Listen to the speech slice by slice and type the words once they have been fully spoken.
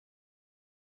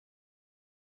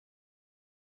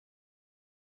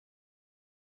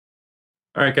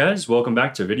All right, guys, welcome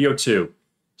back to video 2.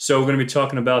 So we're going to be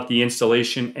talking about the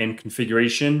installation and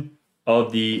configuration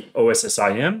of the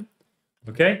OSSIM.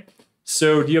 Okay,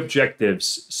 so the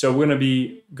objectives. So we're going to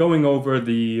be going over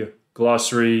the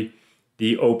glossary,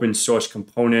 the open source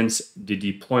components, the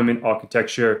deployment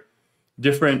architecture,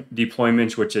 different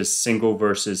deployments, which is single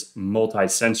versus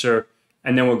multi-sensor,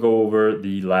 and then we'll go over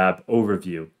the lab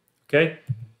overview. Okay,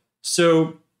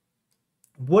 so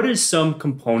what is some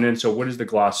components or what is the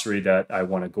glossary that I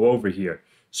want to go over here?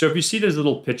 So if you see those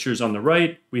little pictures on the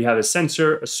right, we have a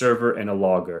sensor, a server, and a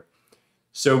logger.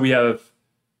 So we have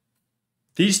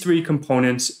these three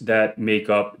components that make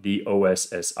up the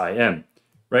OSSIM,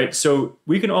 right? So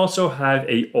we can also have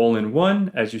a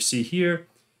all-in-one, as you see here,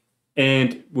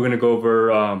 and we're going to go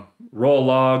over raw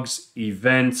logs,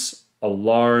 events,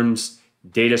 alarms,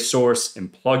 data source,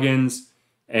 and plugins,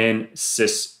 and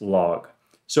syslog.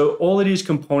 So all of these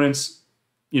components,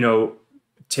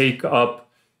 take up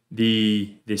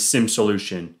the SIM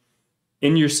solution.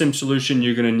 In your SIM solution,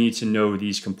 you're going to need to know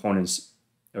these components,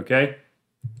 okay?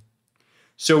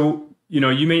 So,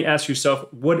 you may ask yourself,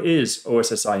 what is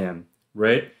OSSIM,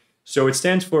 right? So it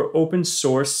stands for Open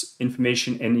Source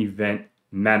Information and Event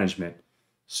Management.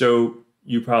 So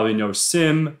you probably know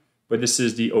SIM, but this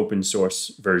is the open source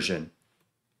version.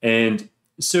 And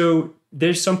so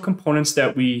there's some components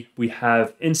that we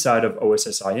have inside of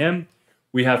OSSIM.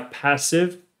 We have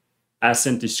passive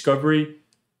asset discovery.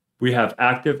 We have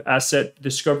active asset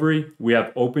discovery. We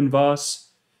have OpenVOS.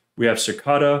 We have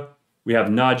Cicada. We have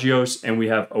Nagios, and we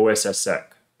have OSSec,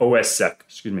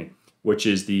 which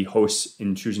is the host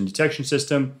intrusion detection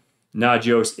system.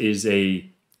 Nagios is a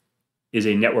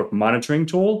network monitoring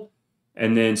tool,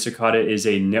 and then Cicada is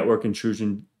a network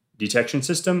intrusion detection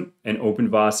system, and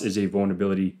OpenVOS is a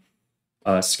vulnerability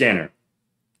scanner.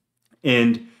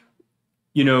 And,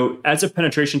 as a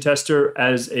penetration tester,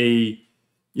 as a,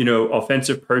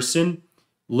 offensive person,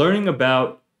 learning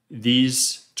about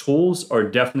these tools are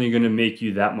definitely going to make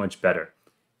you that much better.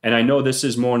 And I know this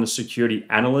is more on the security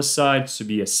analyst side, to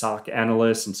be a SOC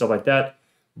analyst and stuff like that,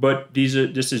 but this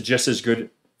is just as good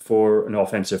for an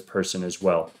offensive person as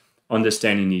well,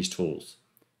 understanding these tools,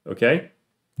 okay?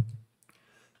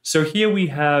 So here we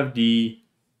have the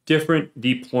different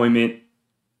deployment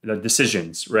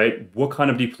decisions, right? What kind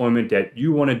of deployment that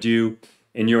you want to do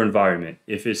in your environment,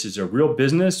 if this is a real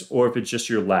business or if it's just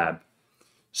your lab.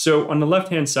 So on the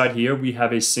left-hand side here, we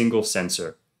have a single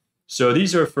sensor. So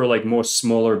these are for like more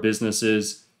smaller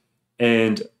businesses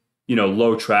and,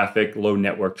 low traffic, low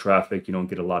network traffic. You don't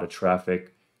get a lot of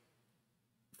traffic.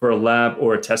 For a lab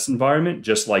or a test environment,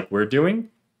 just like we're doing.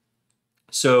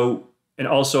 So, and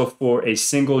also for a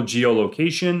single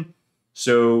geolocation.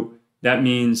 So that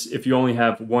means if you only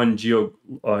have one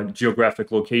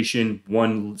geographic location,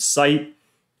 one site,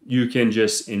 you can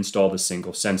just install the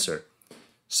single sensor.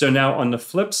 So now on the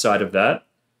flip side of that,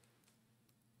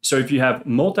 so if you have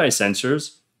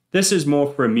multi-sensors, this is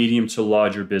more for medium to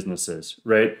larger businesses,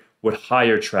 right? With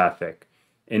higher traffic.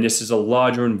 And this is a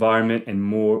larger environment and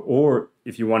more, or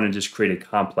if you want to just create a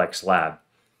complex lab.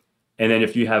 And then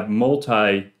if you have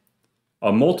multiple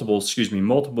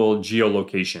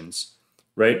geolocations,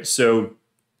 right? So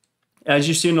as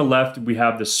you see on the left, we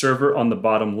have the server on the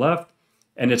bottom left,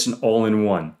 and it's an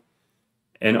all-in-one.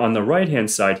 And on the right-hand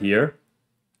side here,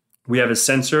 we have a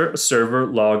sensor, a server,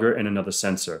 logger, and another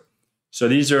sensor. So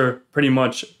these are pretty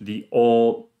much the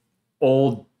all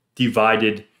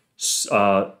divided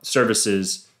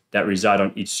services that reside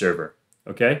on each server,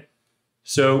 okay?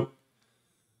 So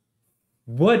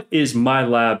what is my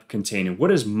lab containing? What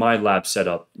is my lab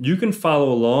setup? You can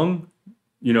follow along,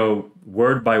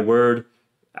 word by word,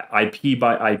 IP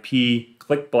by IP,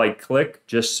 click by click,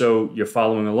 just so you're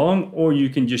following along, or you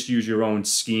can just use your own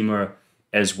schema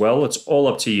as well. It's all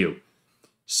up to you.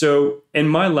 So in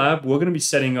my lab, we're going to be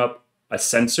setting up a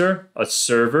sensor, a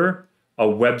server, a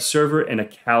web server, and a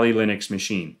Kali Linux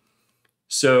machine.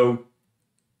 So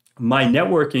my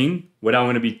networking, what I'm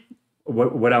going to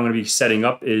be setting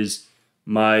up is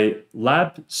my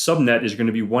lab subnet is going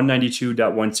to be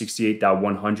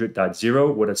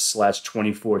 192.168.100.0 with a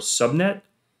 /24 subnet.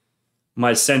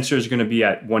 My sensor is going to be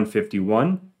at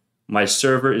 151. My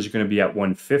server is going to be at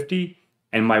 150.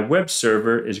 And my web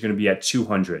server is going to be at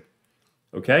 200.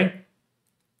 Okay?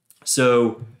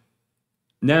 So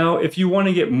now if you want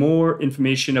to get more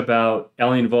information about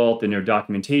Alienvault and their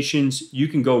documentations, you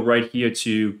can go right here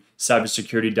to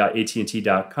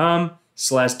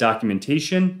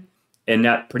cybersecurity.att.com/documentation. And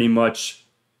that pretty much,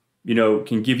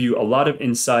 can give you a lot of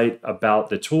insight about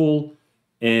the tool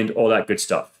and all that good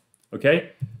stuff. Okay?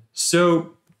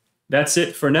 So that's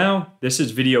it for now. This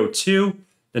is video 2.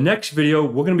 The next video,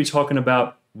 we're going to be talking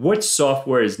about what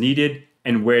software is needed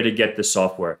and where to get the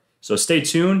software. So stay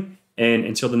tuned, and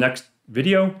until the next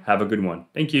video, have a good one.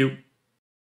 Thank you.